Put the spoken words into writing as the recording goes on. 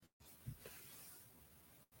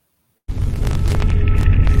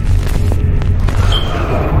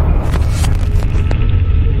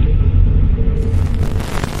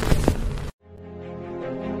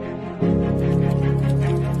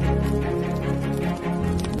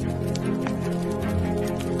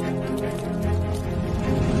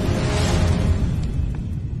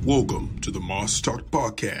Welcome to the Moss Talk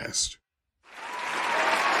Podcast.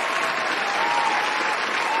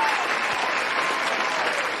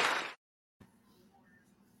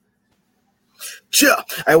 Sure.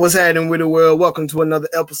 Hey, what's happening with the world? Welcome to another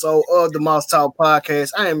episode of the Moss Talk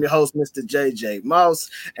Podcast. I am your host, Mr. JJ Moss,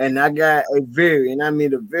 and I got a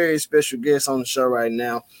very special guest on the show right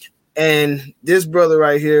now. And this brother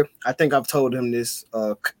right here, I think I've told him this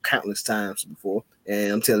countless times before,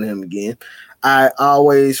 and I'm telling him again. I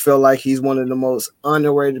always felt like he's one of the most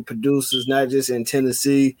underrated producers, not just in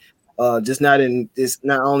Tennessee, not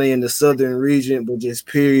only in the southern region, but just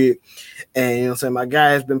period. And you know what I'm saying, my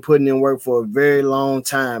guy has been putting in work for a very long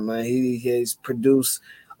time, man. He has produced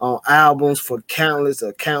albums for countless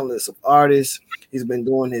of artists. He's been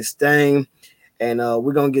doing his thing. And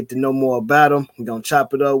we're going to get to know more about him. We're going to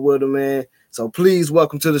chop it up with him, man. So please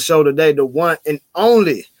welcome to the show today, the one and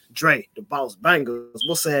only Dre, the Boss Bangers.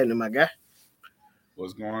 What's happening, my guy?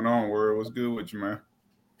 What's going on, Word? What's good with you, man?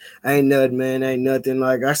 Ain't nothing, man. Ain't nothing.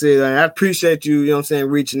 Like I said, I appreciate you, you know what I'm saying,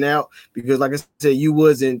 reaching out. Because like I said, you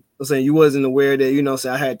wasn't aware that, you know what I'm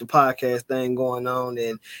saying, I had the podcast thing going on and,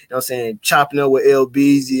 you know what I'm saying, chopping up with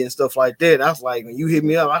LBZ and stuff like that. I was like, when you hit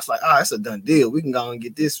me up, I was like, oh, it's a done deal. We can go and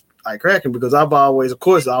get this cracking, because I've always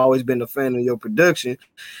been a fan of your production.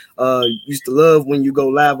 Used to love when you go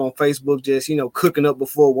live on Facebook, just, you know, cooking up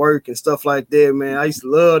before work and stuff like that, man. I used to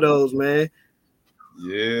love those, man.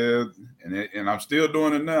 Yeah, and I'm still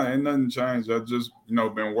doing it now. Ain't nothing changed. I just,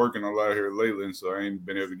 been working a lot here lately, and so I ain't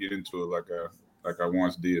been able to get into it like I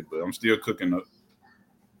once did. But I'm still cooking up.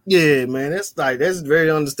 Yeah, man, that's very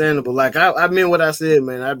understandable. Like I mean what I said,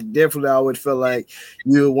 man. I definitely always felt like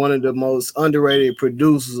you're one of the most underrated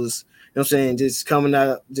producers. You know what I'm saying? Just coming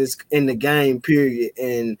out, just in the game, period.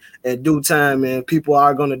 And at due time, man, people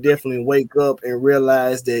are gonna definitely wake up and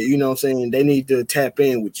realize that, you know what I'm saying, they need to tap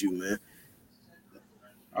in with you, man.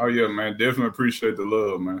 Oh yeah, man. Definitely appreciate the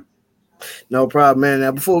love, man. No problem, man.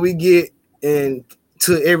 Now before we get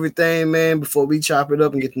into everything, man, before we chop it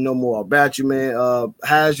up and get to know more about you, man,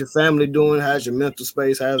 how's your family doing? How's your mental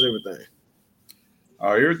space? How's everything?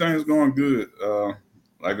 Everything's going good.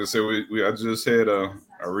 Like I said, I just had a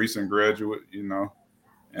recent graduate, and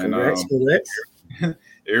Congrats.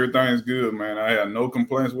 everything's good, man. I had no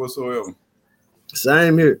complaints whatsoever.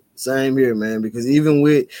 Same here, man. Because even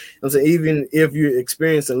if you're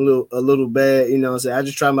experiencing a little bad, you know what I'm saying, I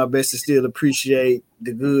just try my best to still appreciate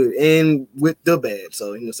the good and with the bad.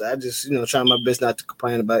 So, so I just, try my best not to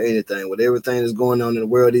complain about anything. With everything that's going on in the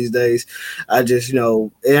world these days, I just,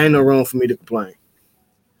 it ain't no room for me to complain.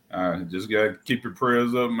 Just gotta keep your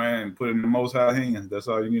prayers up, man, and put it in the Most High hands. That's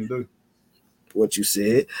all you can do. What you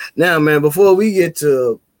said. Now, man, before we get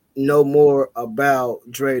to know more about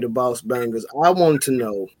Dre the Boss Bangers, I want to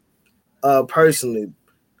know personally,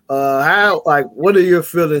 what are your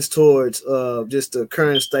feelings towards just the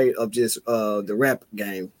current state of just the rap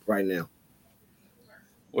game right now?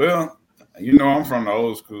 Well, I'm from the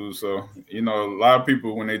old school, so a lot of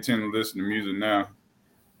people, when they tend to listen to music now,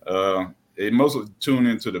 they mostly tune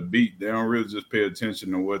into the beat. They don't really just pay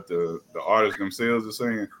attention to what the artists themselves are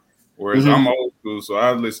saying. Whereas I'm old school, so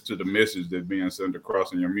I listen to the message that's being sent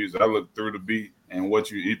across in your music. I look through the beat and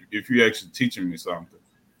if you're actually teaching me something.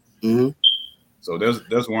 Mm-hmm. So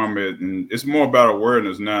that's where I'm at, and it's more about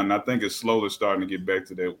awareness now, and I think it's slowly starting to get back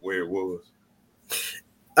to that where it was.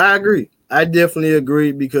 I agree. I definitely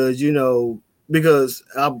agree because we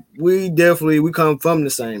come from the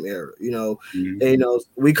same era, Mm-hmm. And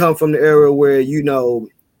we come from the era where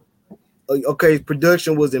okay,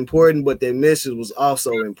 production was important, but their message was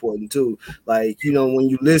also important too. Like, when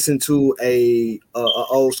you listen to a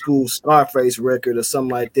old school Scarface record or something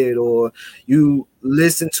like that, or you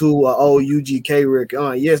listen to an old UGK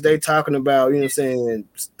record, yes, they talking about, saying,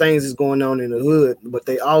 things is going on in the hood, but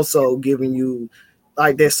they also giving you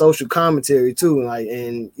like that social commentary too. Like,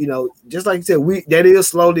 and just like you said, that is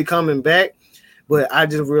slowly coming back. But I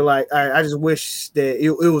just realized I just wish that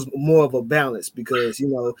it was more of a balance, because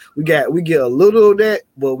we get a little of that,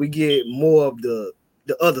 but we get more of the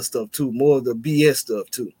other stuff too, more of the BS stuff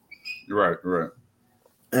too. Right.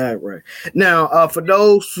 All right. Now, for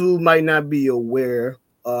those who might not be aware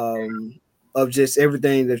of just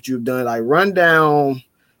everything that you've done, like run down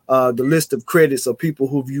the list of credits of people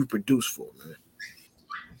who you produced for, man.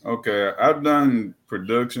 Okay, I've done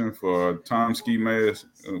production for Tom Ski Mask,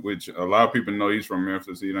 which a lot of people know he's from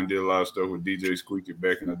Memphis. He done did a lot of stuff with DJ Squeaky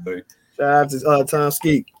back in the day. Shout out to Tom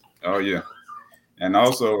Ski. Oh yeah, and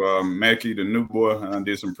also Mackie, the new boy, I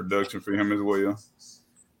did some production for him as well.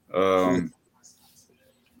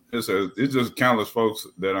 It's just countless folks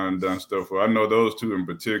that I've done stuff for. I know those two in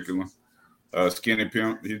particular. Skinny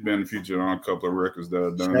Pimp. He's been featured on a couple of records that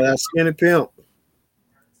I've done. Shout out Skinny Pimp.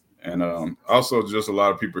 And also just a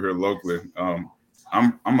lot of people here locally.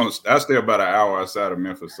 I stay about an hour outside of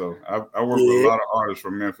Memphis, so I work with a lot of artists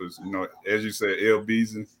from Memphis. You know, as you said, L.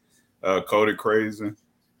 Beason, Cody Crazy,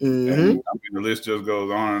 and I mean, the list just goes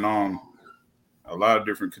on and on. A lot of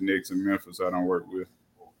different connects in Memphis I don't work with.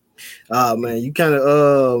 Man, you kind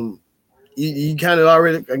of you kind of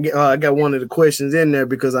already. I got one of the questions in there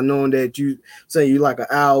because I know that you say you like an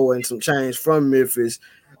hour and some change from Memphis.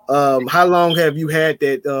 How long have you had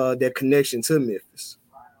that connection to Memphis?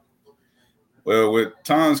 Well, with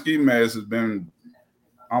Tom Ski Mask, it's been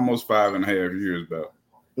almost 5.5 years about.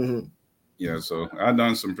 Mm-hmm. Yeah, so I've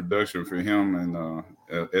done some production for him, and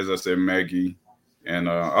as I said, Maggie, and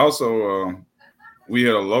also we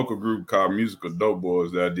had a local group called Musical Dope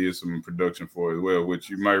Boys that I did some production for as well, which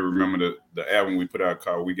you might remember the album we put out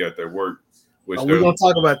called "We Got That Work." Which we're gonna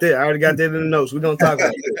talk about that. I already got that in the notes. We're gonna talk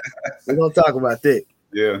about that. We're gonna talk about that.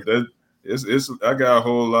 Yeah, it's I got a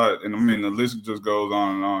whole lot, and I mean the list just goes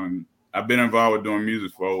on and on. And I've been involved with doing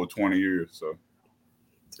music for over 20 years, so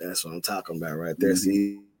that's what I'm talking about right there.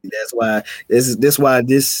 See, that's why this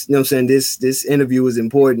you know what I'm saying, this interview is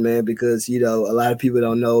important, man, because you know a lot of people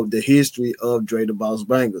don't know the history of Dre the Boss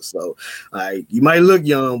Banger. So you might look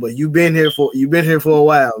young, but you've been here for a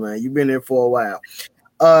while, man. You've been here for a while.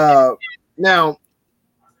 Now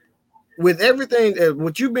with everything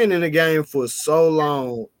what you've been in the game for so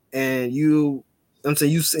long, and I'm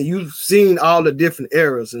saying you've seen all the different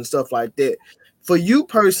eras and stuff like that. For you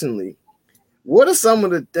personally, what are some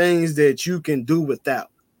of the things that you can do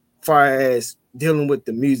without, far as dealing with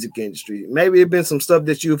the music industry? Maybe it's been some stuff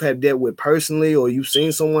that you've had dealt with personally, or you've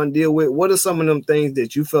seen someone deal with. What are some of them things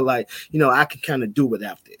that you feel like, you know, I can kind of do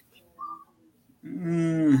without that?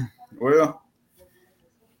 Well,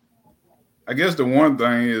 I guess the one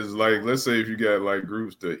thing is, like, let's say if you got like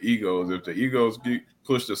groups, if the egos get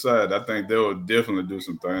pushed aside, I think they'll definitely do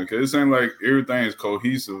some things. Because it seems like everything is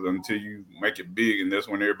cohesive until you make it big, and that's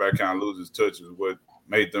when everybody kind of loses touch. Is what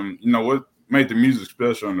made them, what made the music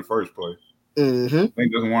special in the first place. Mm-hmm. I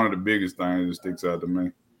think that's one of the biggest things that sticks out to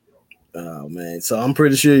me. Oh man, so I'm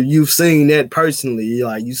pretty sure you've seen that personally.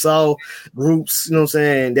 Like you saw groups, you know what I'm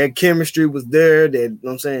saying, that chemistry was there, that, you know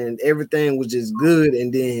what I'm saying, everything was just good,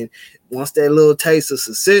 and then once that little taste of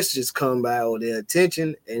success just come by, or their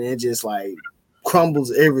attention, and it just like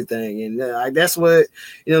crumbles everything. And that's what,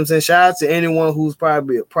 you know what I'm saying, shout out to anyone who's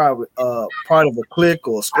probably part of a clique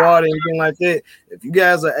or a squad or anything like that. If you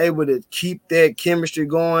guys are able to keep that chemistry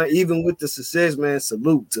going, even with the success, man,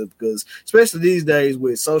 salute to, because especially these days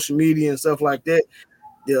with social media and stuff like that,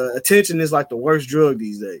 the attention is like the worst drug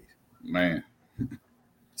these days, man.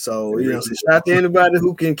 So you know, so shout out to anybody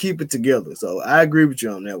who can keep it together. So I agree with you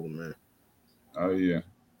on that one, man. Oh yeah,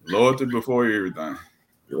 loyalty before everything.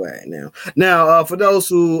 Right now, for those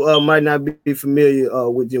who might not be familiar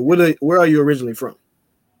with you, where are you originally from?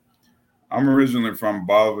 I'm originally from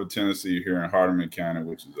Bolivar, Tennessee, here in Hardeman County,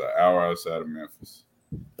 which is an hour outside of Memphis.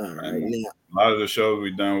 All right. A lot of the shows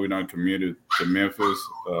we done commuted to Memphis,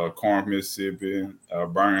 Corinth, Mississippi,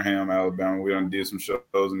 Birmingham, Alabama. We done did some shows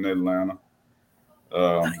in Atlanta,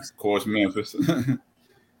 nice. Of course, Memphis.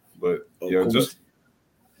 But just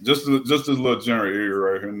this little general area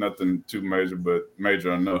right here, nothing too major, but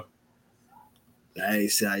major enough. Hey,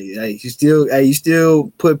 you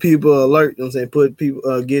still put people alert. You know what I'm saying, put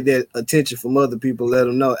people get that attention from other people. Let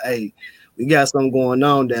them know, hey, we got something going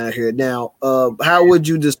on down here. Now, how would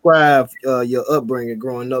you describe your upbringing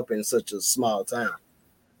growing up in such a small town?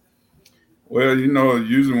 Well,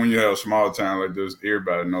 usually when you have a small town like this,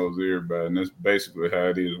 everybody knows everybody, and that's basically how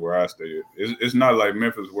it is where I stay. It's not like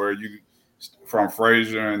Memphis where you from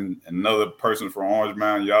Fraser and another person from Orange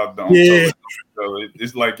Mountain, y'all don't. Yeah.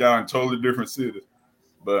 It's like y'all in totally different cities.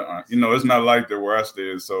 But, it's not like that where I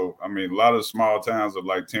stay. So, I mean, a lot of small towns are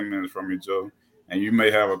like 10 minutes from each other. And you may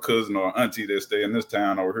have a cousin or auntie that stay in this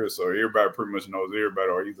town over here. So everybody pretty much knows everybody,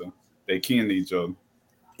 or either they kin to each other.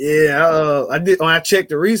 Yeah, I did. When I checked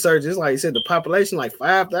the research, it's like you said, the population like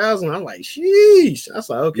 5,000. I'm like, sheesh. I was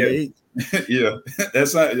like, okay. Yeah,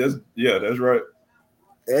 that's right.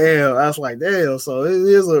 Yeah, I was like, damn. So it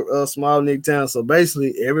is a small Nick town. So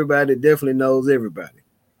basically, everybody definitely knows everybody.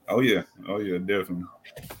 Oh yeah, definitely.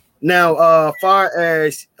 Now, far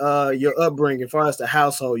as your upbringing, far as the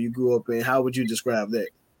household you grew up in, how would you describe that?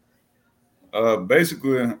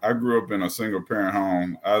 Basically, I grew up in a single parent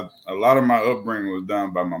home. A lot of my upbringing was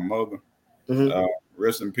done by my mother. Mm-hmm.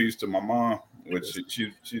 Rest in peace to my mom, which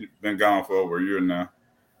she's been gone for over a year now.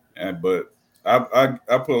 But I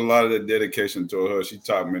put a lot of that dedication to her. She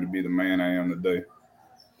taught me to be the man I am today.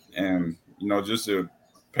 And, just to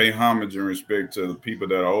pay homage and respect to the people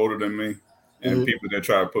that are older than me and people that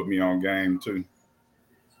try to put me on game too.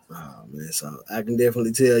 Oh man, so I can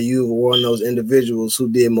definitely tell you were one of those individuals who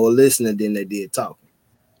did more listening than they did talking.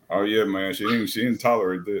 Oh yeah, man, she didn't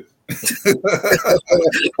tolerate that.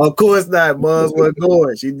 Of course not. Buzz wasn't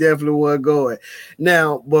going. She definitely wasn't going.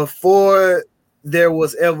 Now, before there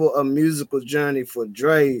was ever a musical journey for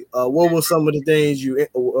Dre, what were some of the things you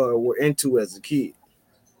were into as a kid?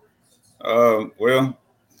 Well,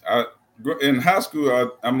 in high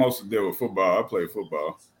school, I mostly did with football. I played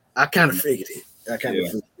football. I kind of figured it. Figured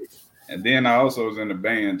it. And then I also was in the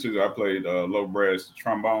band too. I played low brass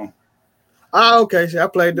trombone. Oh, okay. So I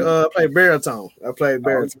played baritone. I played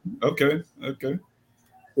baritone. Okay.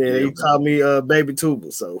 Yeah, he called me baby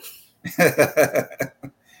tuba. So.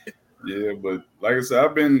 Yeah, but like I said,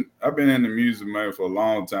 I've been in the music, man, for a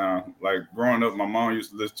long time. Like growing up, my mom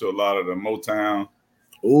used to listen to a lot of the Motown,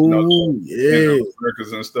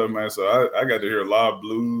 records and stuff, man. So I got to hear a lot of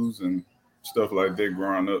blues and stuff like that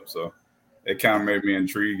growing up. So it kind of made me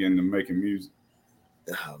intrigued into making music.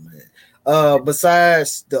 Oh man.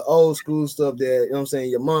 Besides the old school stuff that, you know what I'm saying,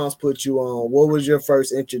 your mom's put you on, what was your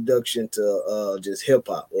first introduction to just hip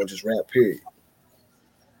hop or just rap period?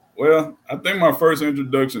 Well, I think my first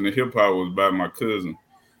introduction to hip hop was by my cousin.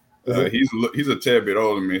 He's a tad bit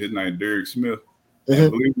older than me. His name is Derek Smith.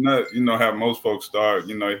 And believe it or not, you know how most folks start.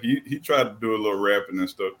 You know, he tried to do a little rapping and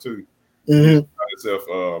stuff too. He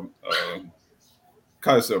called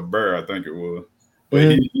himself Bear, I think it was.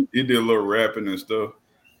 But he did a little rapping and stuff.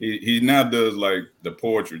 He now does like the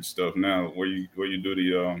poetry stuff now, where you do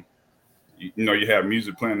the you have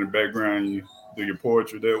music playing in the background. You do your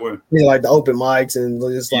poetry that way. Yeah, like the open mics and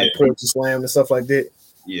just like poetry slam and stuff like that.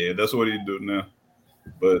 Yeah, that's what he do now.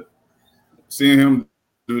 But seeing him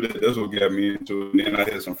do that, that's what got me into it. And then I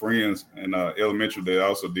had some friends in elementary that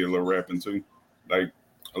also did a little rapping too. Like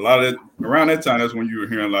a lot of that around that time, that's when you were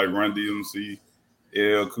hearing like Run DMC,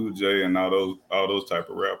 LL Cool J, and all those type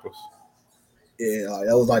of rappers. Yeah,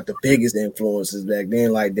 that was like the biggest influences back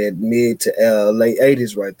then, like that mid to late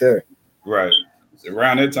 80s right there. Right.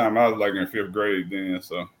 Around that time, I was like in 5th grade then,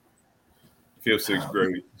 so 5th, 6th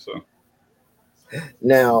grade. So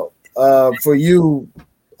now, for you,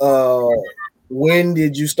 when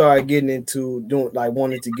did you start getting into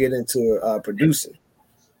wanting to get into producing?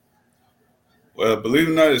 Well, believe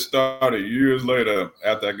it or not, it started years later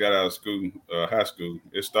after I got out of school, high school.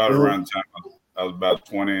 It started around the time I was about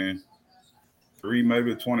 23,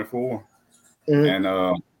 maybe 24. And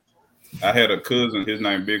I had a cousin, his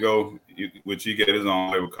name Big O, which he got his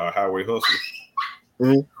own label called Highway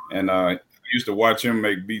Hustle. And I used to watch him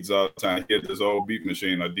make beats all the time. He had this old beat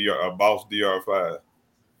machine, a Boss DR5.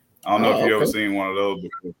 I don't know if you ever seen one of those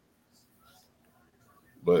before.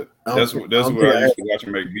 But that's where I used to watch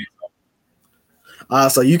him make beats.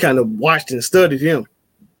 So you kind of watched and studied him.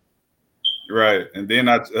 Right. And then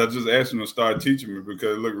I just asked him to start teaching me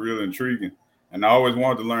because it looked really intriguing. And I always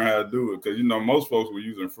wanted to learn how to do it because, you know, most folks were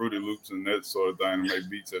using Fruity Loops and that sort of thing to make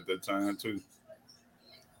beats at that time, too.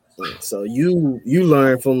 So you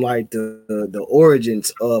learned from, like, the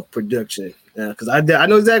origins of production. Because I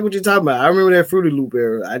know exactly what you're talking about. I remember that Fruity Loop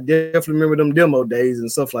era. I definitely remember them demo days and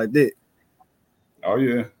stuff like that. Oh,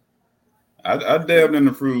 yeah. I dabbed in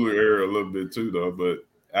the Fruity Loop era a little bit, too, though. But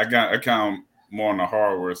I kind of more on the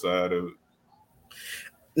hardware side of it.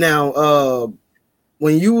 Now,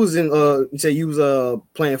 when you was in, you say you was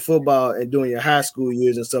playing football and doing your high school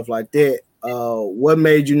years and stuff like that, what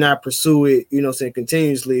made you not pursue it, you know, saying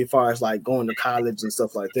continuously as far as like going to college and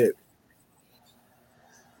stuff like that?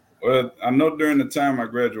 Well, I know during the time I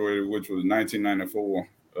graduated, which was 1994,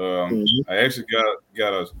 I actually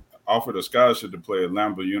got offered a scholarship to play at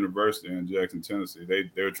Lambeau University in Jackson, Tennessee. They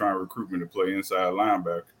were trying to recruit me to play inside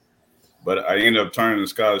linebacker, but I ended up turning the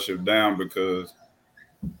scholarship down because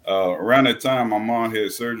around that time, my mom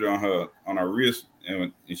had surgery on her wrist,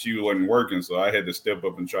 and she wasn't working, so I had to step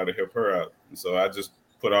up and try to help her out. And so I just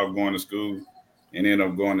put off going to school and ended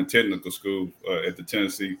up going to technical school at the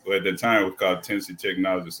Tennessee. Well, at the time, it was called Tennessee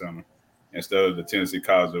Technology Center instead of the Tennessee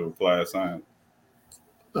College of Applied Science.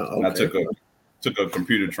 Oh, okay. And I took up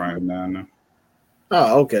computer training down there.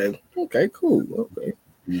 Oh, okay. Okay, cool. Okay.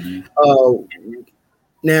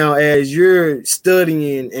 Now, as you're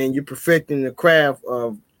studying and you're perfecting the craft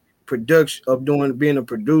of production, of being a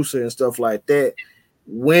producer and stuff like that,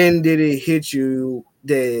 when did it hit you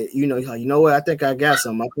that you know what? I think I got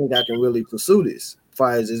something. I think I can really pursue this, as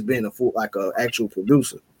far as it's being a actual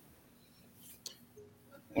producer.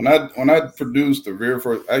 When I produced the very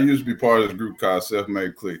first, I used to be part of this group called Self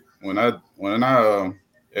Made Click. We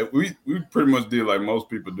pretty much did like most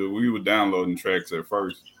people do. We were downloading tracks at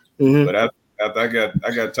first, but after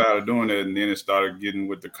I got tired of doing that, and then it started getting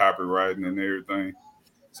with the copywriting and everything.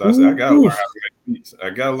 So I said, I gotta learn how to make beats. I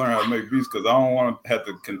gotta learn how to make beats because I don't want to have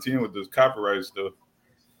to continue with this copyright stuff.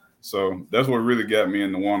 So that's what really got me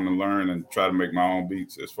into wanting to learn and try to make my own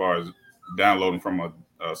beats as far as downloading from a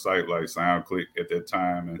site like SoundClick at that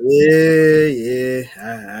time. And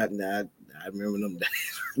I remember them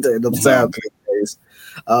days, them SoundClick days.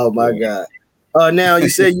 Oh my God! Now you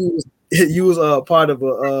say you was part of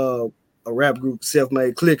a rap group,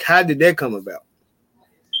 Self-Made Click. How did that come about?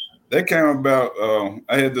 That came about.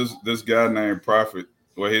 I had this guy named Prophet.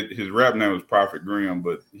 Well, his rap name was Prophet Graham,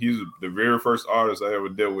 but he's the very first artist I ever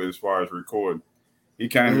dealt with as far as recording. He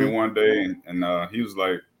came to me one day and he was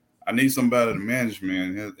like, I need somebody to manage me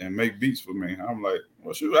and make beats for me. I'm like,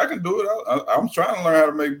 well, shoot, I can do it. I'm trying to learn how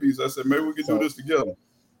to make beats. I said, maybe we can do this together.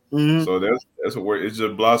 So that's where it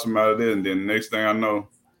just blossomed out of there. And then the next thing I know,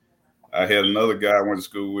 I had another guy I went to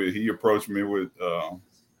school with. He approached me with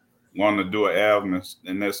wanting to do an album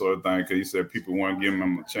and that sort of thing because he said people weren't giving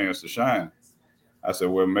him a chance to shine. I said,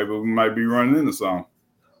 well, maybe we might be running into something.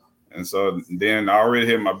 And so then I already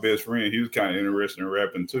had my best friend. He was kind of interested in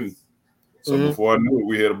rapping too. So before I knew it,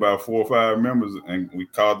 we had about 4 or 5 members, and we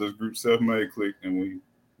called this group Self-Made Click, and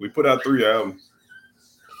we put out 3 albums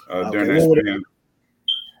during that span.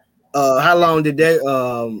 How long did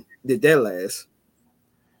that last?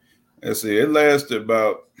 Let's see, it lasted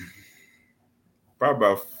probably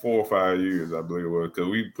about 4 or 5 years, I believe it was, because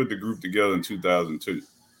we put the group together in 2002.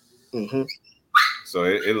 So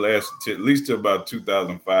it lasted at least till about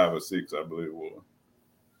 2005 or 6, I believe it was.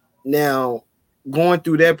 Now, going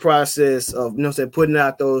through that process of putting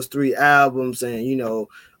out those 3 albums and doing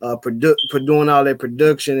all that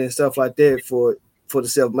production and stuff like that for the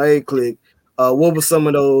Self-Made Click, what were some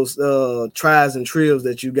of those tries and trials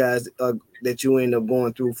that you guys that you end up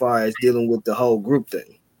going through as far as dealing with the whole group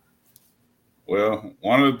thing? Well,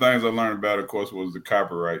 one of the things I learned about, of course, was the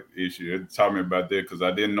copyright issue. It taught me about that because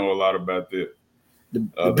I didn't know a lot about that.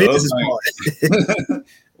 The business part.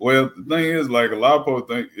 Well, the thing is, like, a lot of people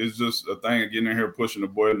think it's just a thing of getting in here, pushing the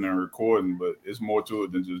button and recording, but it's more to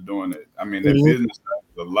it than just doing it. I mean, that business stuff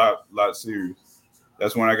is a lot serious.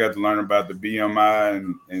 That's when I got to learn about the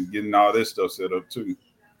BMI and getting all this stuff set up too.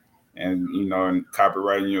 And, and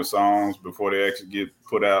copywriting your songs before they actually get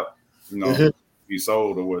put out, be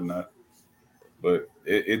sold or whatnot. But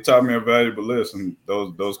it taught me a valuable lesson.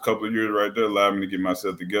 Those couple of years right there allowed me to get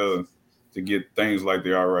myself together to get things like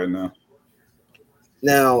they are right now.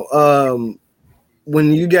 Now,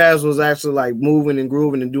 when you guys was actually like moving and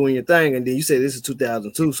grooving and doing your thing, and then you said this is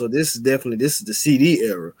 2002, so this is the CD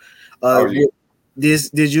era.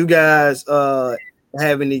 Did you guys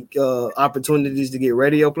have any opportunities to get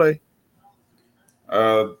radio play?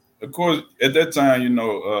 Of course, at that time,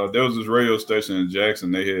 there was this radio station in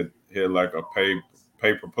Jackson. They had like a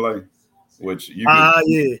paper play, which you could put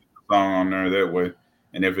a song on there that way.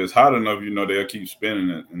 And if it's hot enough, they'll keep spinning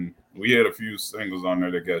it. And we had a few singles on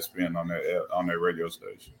there that got spin on that radio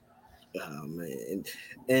station. Oh man!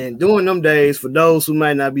 And during them days, for those who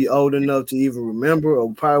might not be old enough to even remember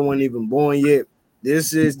or probably weren't even born yet,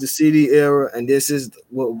 this is the CD era, and this is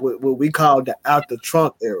what we call the out the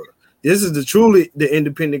trunk era. This is truly the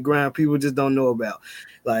independent grind people just don't know about.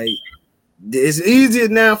 Like, it's easier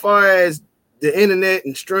now as far as the internet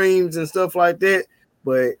and streams and stuff like that,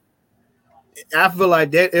 but I feel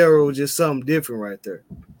like that era was just something different right there.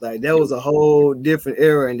 Like, that was a whole different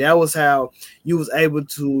era, and that was how you was able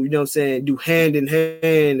to, do hand in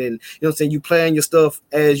hand, and you playing your stuff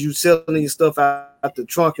as you selling your stuff out the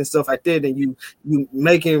trunk and stuff like that, and you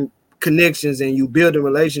making connections and you building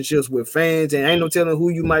relationships with fans, and ain't no telling who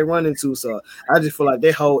you might run into. So I just feel like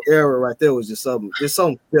that whole era right there was just something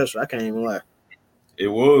special. I can't even lie. It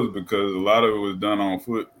was, because a lot of it was done on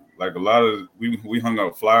foot. Like, a lot of we hung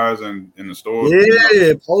up flyers in the stores.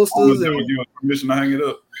 Yeah, posters. They would give us permission to hang it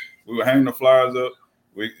up. We would hang the flyers up.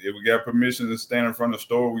 If we got permission to stand in front of the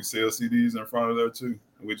store, we sell CDs in front of there too.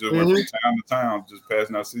 We just went from town to town, just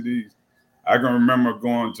passing out CDs. I can remember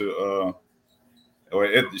going to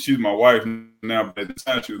she's my wife now, but at the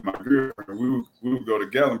time she was my girlfriend. We would go to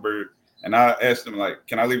Gallenberg, and I asked them, like,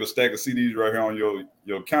 can I leave a stack of CDs right here on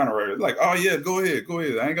your counter right here? Like, oh yeah, go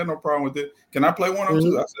ahead. I ain't got no problem with it. Can I play one of them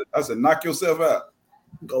too? I said, knock yourself out.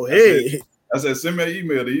 Go ahead. I said, send me an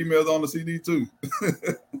email. The email's on the CD too.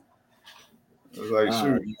 I was like,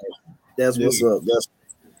 sure. That's what's up.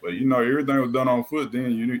 But everything was done on foot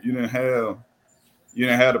then. You didn't have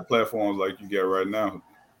the platforms like you get right now.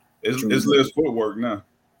 It's less footwork now.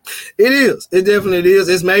 It is. It definitely is.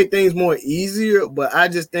 It's made things more easier, but I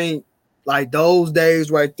just think, like, those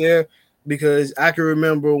days right there, because I can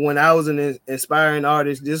remember when I was an inspiring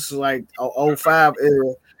artist. This was like 05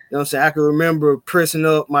 era. You know what I'm saying? I can remember pressing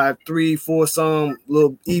up my 3-4 song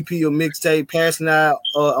little EP or mixtape, passing out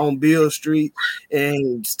on Beale Street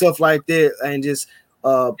and stuff like that, and just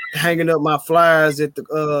hanging up my flyers at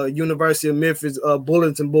the University of Memphis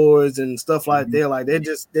bulletin boards and stuff like that. Like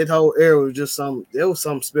that whole era was just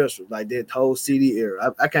something special. Like that whole CD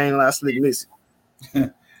era. I can't lie, I still miss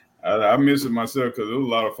it. I miss it myself because it was a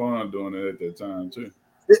lot of fun doing it at that time too.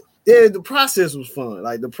 Yeah, the process was fun.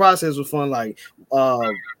 Like the process was fun. Like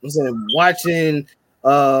I'm saying,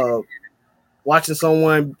 watching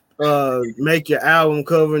someone make your album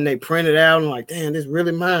cover and they print it out and like, damn, this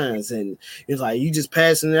really mine. And it's like you just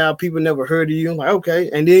passing it out. People never heard of you. I'm like,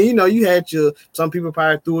 okay. And then you had some people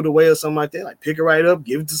probably threw it away or something like that. Like pick it right up,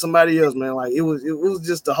 give it to somebody else, man. Like it was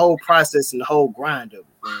just the whole process and the whole grind of it,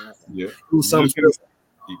 man. Yeah, it was something.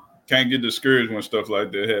 You can't get discouraged when stuff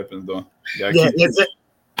like that happens, though.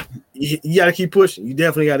 You got to keep pushing. You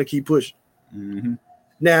definitely got to keep pushing. Mm-hmm.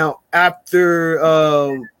 Now, after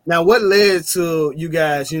what led to you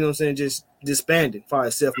guys, you know what I'm saying, just disbanding for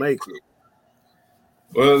a self-made crew?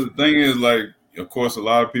 Well, the thing is, like, of course, a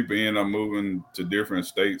lot of people end up moving to different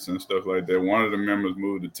states and stuff like that. One of the members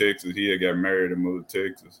moved to Texas. He had got married and moved to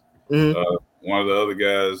Texas. Mm-hmm. One of the other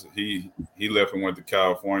guys, he left and went to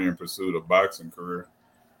California and pursued a boxing career.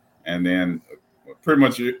 And then pretty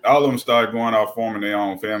much all of them started going out forming their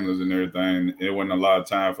own families and everything. It wasn't a lot of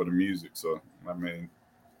time for the music. So, I mean,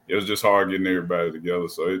 it was just hard getting everybody together.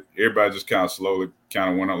 So everybody just kind of slowly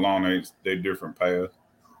kind of went along their different paths.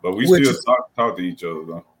 But we still talk to each other,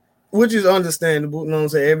 though. Which is understandable. You know what I'm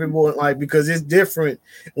saying? Everyone, like, because it's different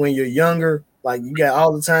when you're younger. Like, you got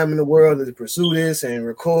all the time in the world to pursue this and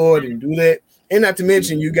record and do that. And not to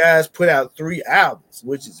mention, you guys put out 3 albums,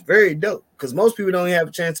 which is very dope. Because most people don't even have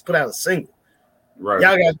a chance to put out a single. Right.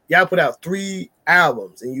 Y'all put out 3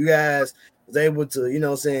 albums, and you guys was able to, you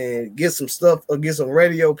know what I'm saying, get some stuff or get some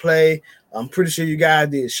radio play. I'm pretty sure you guys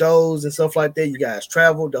did shows and stuff like that. You guys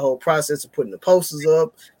traveled the whole process of putting the posters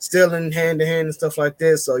up, selling hand to hand and stuff like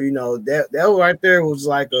that. So, you know, that right there was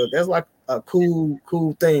like a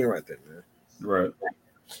cool thing right there, man. Right.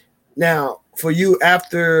 Now, for you,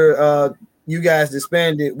 after you guys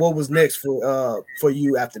disbanded, what was next for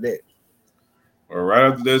you after that? Well,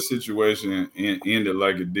 right after that situation ended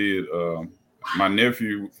like it did, my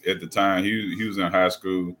nephew at the time, he was in high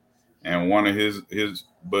school, and one of his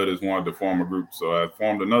buddies wanted to form a group. So I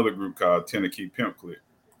formed another group called Tennessee Pimp Clique.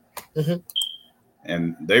 Mm-hmm.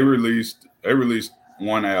 And they released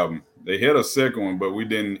one album. They had a second one, but we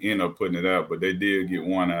didn't end up putting it out. But they did get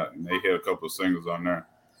one out, and they had a couple of singles on there.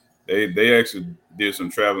 They actually did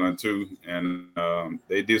some traveling too, and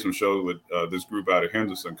they did some shows with this group out of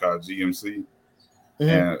Henderson called GMC, mm-hmm.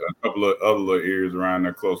 and a couple of other little areas around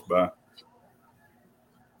there close by.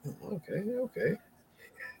 Okay.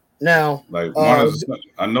 Now, like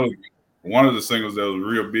I know one of the singles that was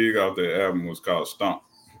real big off that album was called Stomp.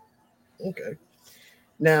 Okay.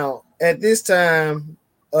 Now, at this time,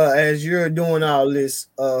 as you're doing all this,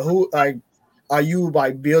 are you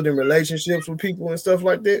like building relationships with people and stuff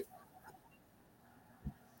like that?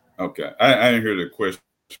 Okay, I didn't hear the question.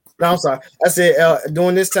 No, I'm sorry. I said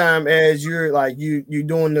during this time, as you're like you're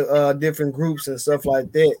doing the different groups and stuff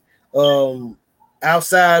like that.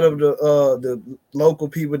 Outside of the local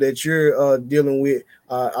people that you're dealing with,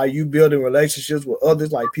 are you building relationships with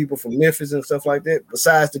others, like people from Memphis and stuff like that,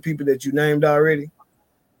 besides the people that you named already?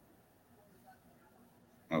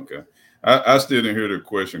 Okay. I still didn't hear the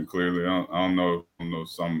question clearly. I don't know if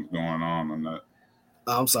something's going on or not.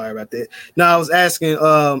 I'm sorry about that. No, I was asking,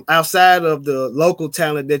 outside of the local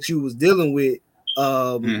talent that you was dealing with,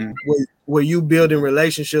 mm-hmm. were you building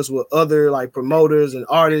relationships with other like promoters and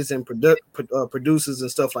artists and producers and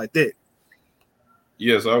stuff like that?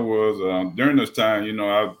 Yes, I was. During this time, you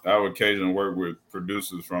know, I would occasionally work with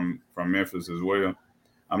producers from Memphis as well.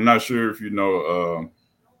 I'm not sure if you know,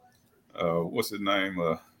 what's his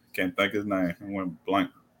name? Can't think his name. I went blank.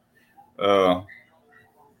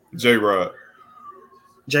 J-Rod.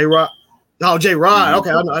 J-Rod. Oh, J-Rod. Okay,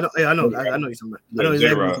 I know you're talking about. I know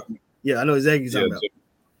J-Rod. Yeah, I know exactly what you're talking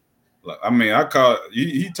about. I mean,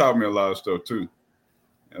 he taught me a lot of stuff too.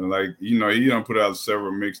 And like, you know, he done put out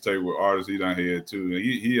several mixtapes with artists he done had too.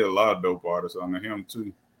 He had a lot of dope artists under him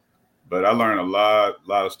too. But I learned a lot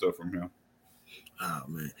of stuff from him. Oh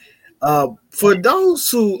man. For those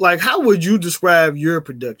who like, how would you describe your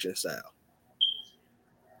production style?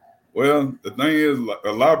 Well, the thing is, like,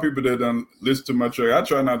 a lot of people that don't listen to my track, I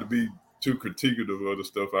try not to be too critiquing of the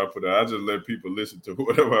stuff I put out. I just let people listen to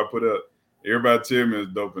whatever I put out. Everybody tell me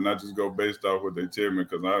it's dope, and I just go based off what they tell me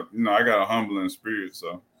because I got a humbling spirit.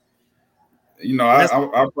 So You know,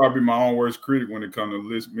 I'll probably be my own worst critic when it comes to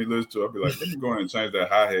listen to it. I'll be like, let me go ahead and change that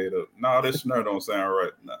hi-hat up. No, that snare don't sound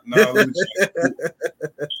right. No, let me change it.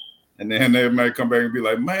 And then they might come back and be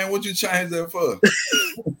like, man, what you change that for?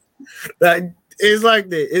 Like, it's like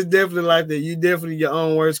that. It's definitely like that. You definitely your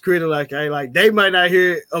own worst critic. Like they might not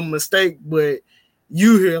hear a mistake, but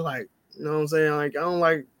you hear like, you know what I'm saying? Like, I don't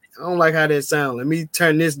like how that sounds. Let me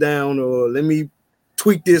turn this down or let me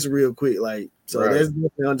tweak this real quick. Like, so right. That's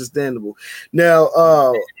definitely understandable.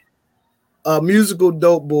 Now, musical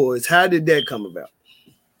Dope Boys, how did that come about?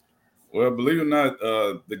 Well, believe it or not,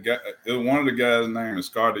 the guy, one of the guys' name is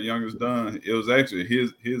Scar the Youngest Don. It was actually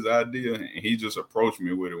his idea, and he just approached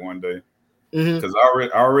me with it one day because I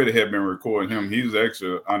already had been recording him. He was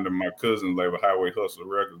actually under my cousin's label, Highway Hustle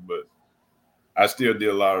Records, but I still did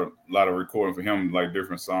a lot of recording for him, like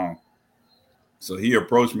different songs. So he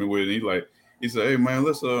approached me with it. He said, "Hey man,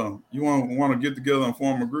 let's you want to get together and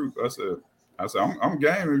form a group?" I said, I'm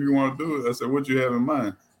game if you want to do it. I said, "What you have in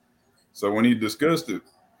mind?" So when he discussed it,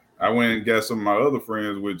 I went and got some of my other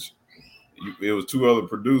friends, which it was 2 other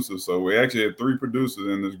producers. So we actually had 3 producers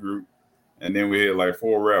in this group, and then we had like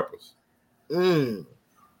 4 rappers.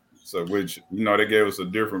 So which, you know, they gave us a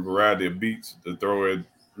different variety of beats to throw at,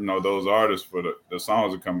 you know, those artists for the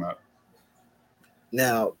songs that come out.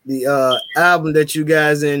 Now, the album that you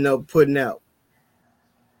guys ended up putting out,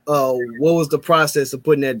 what was the process of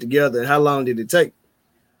putting that together, and how long did it take?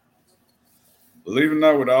 Believe it or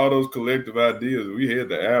not, with all those collective ideas, we had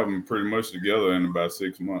the album pretty much together in about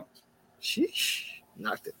 6 months. Sheesh,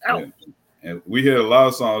 knocked it out. And we had a lot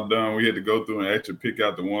of songs done. We had to go through and actually pick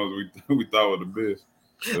out the ones we thought were the best.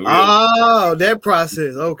 So that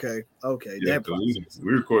process. Okay. Yeah, that process.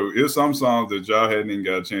 We recorded. There's some songs that y'all hadn't even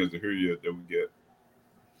got a chance to hear yet that we get.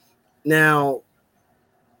 Now,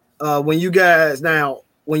 when you guys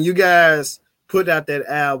put out that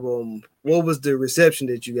album, what was the reception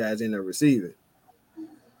that you guys ended up receiving?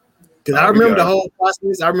 Because I remember the whole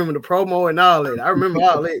process. I remember the promo and all that. I remember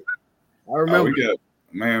all that. I remember.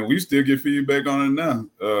 We still get feedback on it now.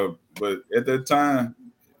 But at that time,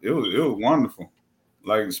 it was wonderful.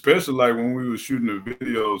 Like, especially like when we were shooting the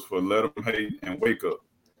videos for Let 'Em Hate and Wake Up.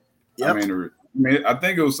 Yep. I mean, I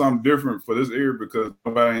think it was something different for this era because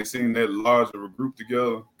nobody ain't seen that large of a group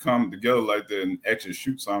come together like that and actually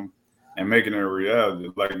shoot something and making it a reality.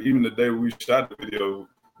 Like, even the day we shot the video,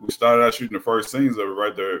 we started out shooting the first scenes of it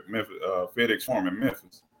right there at Memphis, FedEx Forum in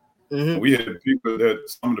Memphis. And we had people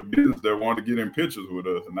some of the business that wanted to get in pictures with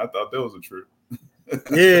us, and I thought that was a trip.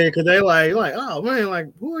 Yeah, because they like, oh man, like,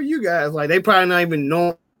 who are you guys? Like, they probably not even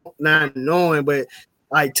knowing, but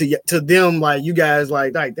like to them, like, you guys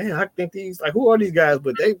like damn, I think these, like, who are these guys?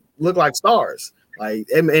 But they look like stars. Like,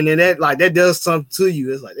 and then that does something to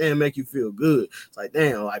you. It's like, damn, make you feel good. It's like,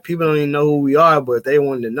 damn, like, people don't even know who we are, but they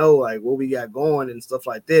wanted to know like what we got going and stuff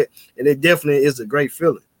like that. And it definitely is a great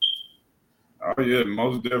feeling. Oh yeah,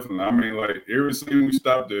 most definitely. I mean, like, every scene we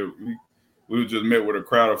stopped there, we just met with a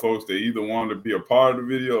crowd of folks that either wanted to be a part of the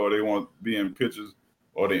video or they want to be in pictures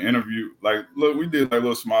or they interview. Like, look, we did like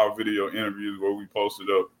little small video interviews where we posted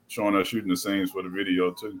up showing us shooting the scenes for the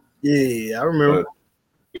video too. Yeah, I remember.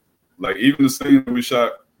 But, like, even the scene that we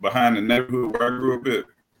shot behind the neighborhood where I grew up at,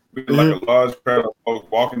 we had like a large crowd of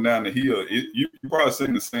folks walking down the hill. You probably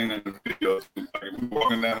seen the scene in the video too. Like, we were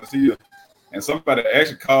walking down the hill and somebody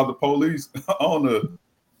actually called the police on the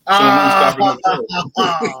stopping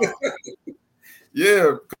the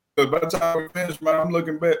Yeah, because by the time we finished, man, I'm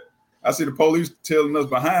looking back, I see the police telling us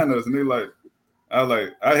behind us, and they're like,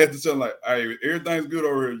 I had to tell them, like, hey, everything's good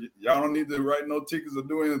over here. Y'all don't need to write no tickets or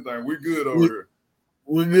do anything. We're good over here.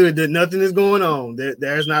 We're good. Nothing is going on.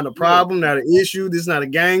 There's not a problem, not an issue. This is not a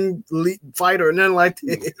gang fight or nothing like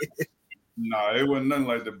that. Nah, it wasn't nothing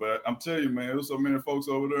like that. But I'm telling you, man, there was so many folks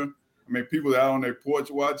over there. I mean, people out on their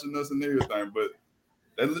porch watching us and everything, but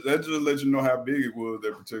that just lets you know how big it was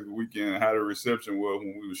that particular weekend and how the reception was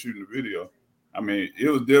when we were shooting the video. I mean, it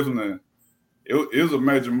was definitely, it was a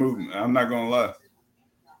major movement. I'm not going to lie.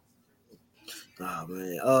 Oh,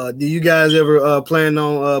 man. Do you guys ever plan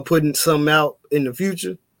on putting something out in the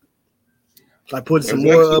future? Like putting some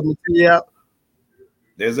more material out?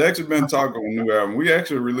 There's actually been talk on a new album. We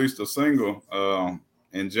actually released a single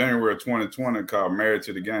in January of 2020 called Married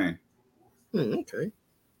to the Game. Okay.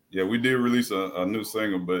 Yeah, we did release a new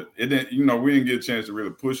single, but it didn't, you know, we didn't get a chance to really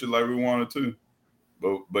push it like we wanted to.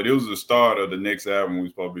 But it was the start of the next album we were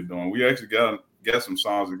supposed to be doing. We actually got some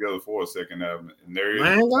songs together for a second album. And there it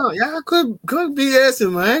is. Y'all could be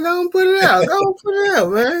asking, man. Go put it out. Go put it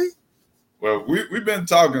out, man. Well, we've been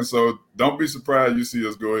talking, so don't be surprised you see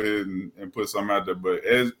us go ahead and put something out there. But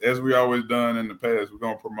as we always done in the past, we're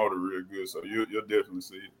gonna promote it real good, so you'll definitely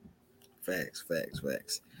see it. Facts.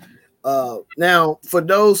 Now, for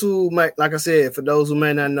those who might, like I said, for those who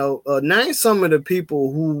may not know, name some of the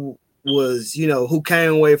people who was, who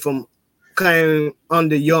came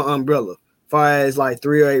under your umbrella, far as like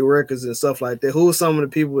 308 Records and stuff like that. Who are some of the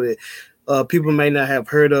people that people may not have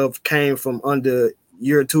heard of, came from under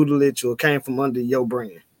your tutelage or came from under your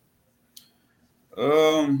brand?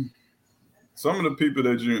 Some of the people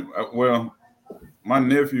that my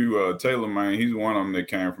nephew Taylor, man, he's one of them that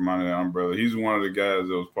came from under that umbrella. He's one of the guys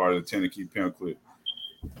that was part of the Tennessee Pimp Clip.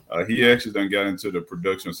 He actually done got into the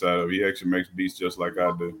production side of it. He actually makes beats just like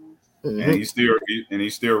I do. Mm-hmm. And he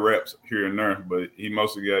still raps here and there, but he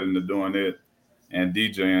mostly got into doing it and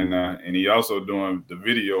DJing now. And he also doing the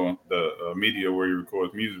video, the media where he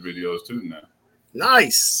records music videos too now.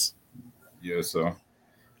 Nice. Yeah, so.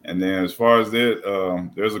 And then as far as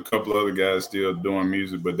that, there's a couple other guys still doing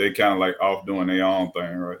music, but they kind of like off doing their own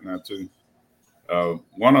thing right now too.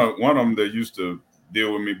 One of them that used to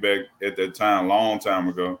deal with me back at that time, long time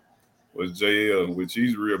ago, was JL, which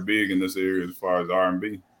he's real big in this area as far as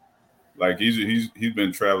R&B. Like he's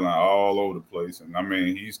been traveling all over the place, and I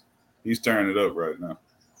mean he's turning it up right now.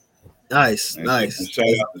 Nice. And shout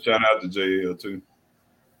out to JL too.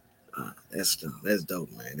 That's dope,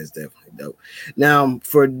 man. That's definitely dope. Now,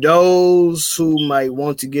 for those who might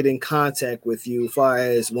want to get in contact with you, as far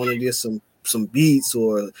as want to get some beats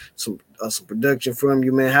or some production from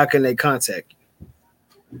you, man, how can they contact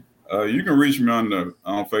you? You can reach me on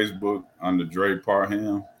Facebook under Dre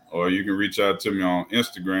Parham, or you can reach out to me on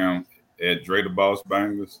Instagram at Dre the Boss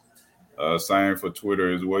Bangers. Same for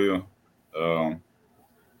Twitter as well.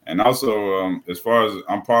 And also, as far as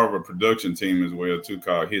I'm part of a production team as well too,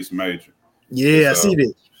 called Hits Major. Yeah, I see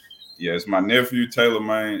that. Yeah, it's my nephew Taylor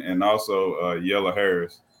Maine and also Yella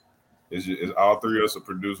Harris. It's all three of us are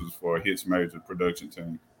producers for a Hits Major production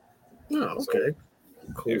team. Oh, okay.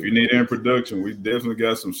 So cool. If you need any production, we definitely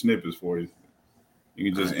got some snippets for you.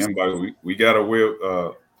 You can just inbox. We got a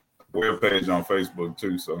web page on Facebook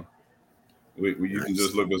too, so you can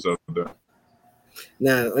just look us up there.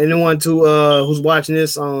 Now, anyone who's watching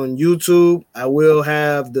this on YouTube, I will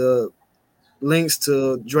have the links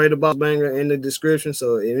to Dre the Boss Banger in the description.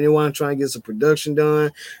 So if anyone trying to get some production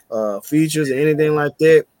done, features or anything like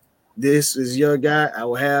that, this is your guy. I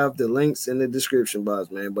will have the links in the description box,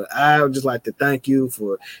 man. But I would just like to thank you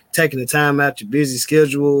for taking the time out your busy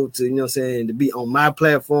schedule to, to be on my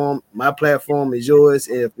platform. My platform is yours.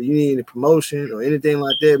 And if you need any promotion or anything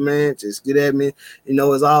like that, man, just get at me.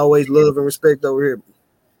 As always, love and respect over here.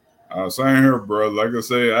 Same here, bro. Like I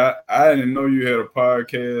say, I didn't know you had a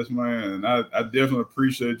podcast, man. And I definitely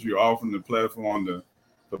appreciate you offering the platform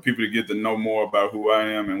for people to get to know more about who I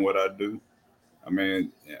am and what I do. I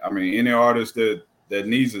mean, any artist that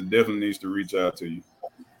needs it definitely needs to reach out to you.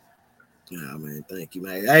 Yeah, man. Thank you,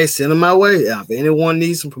 man. Hey, send them my way. If anyone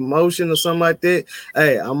needs some promotion or something like that,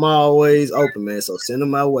 hey, I'm always open, man. So send them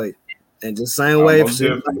my way. And just same way,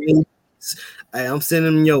 I'm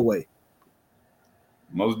sending them your way.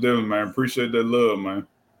 Most definitely, man. Appreciate that love, man.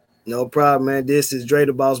 No problem, man. This is Dre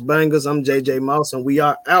the Boss Bangers. I'm JJ Mouse, and we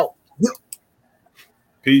are out.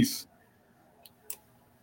 Peace.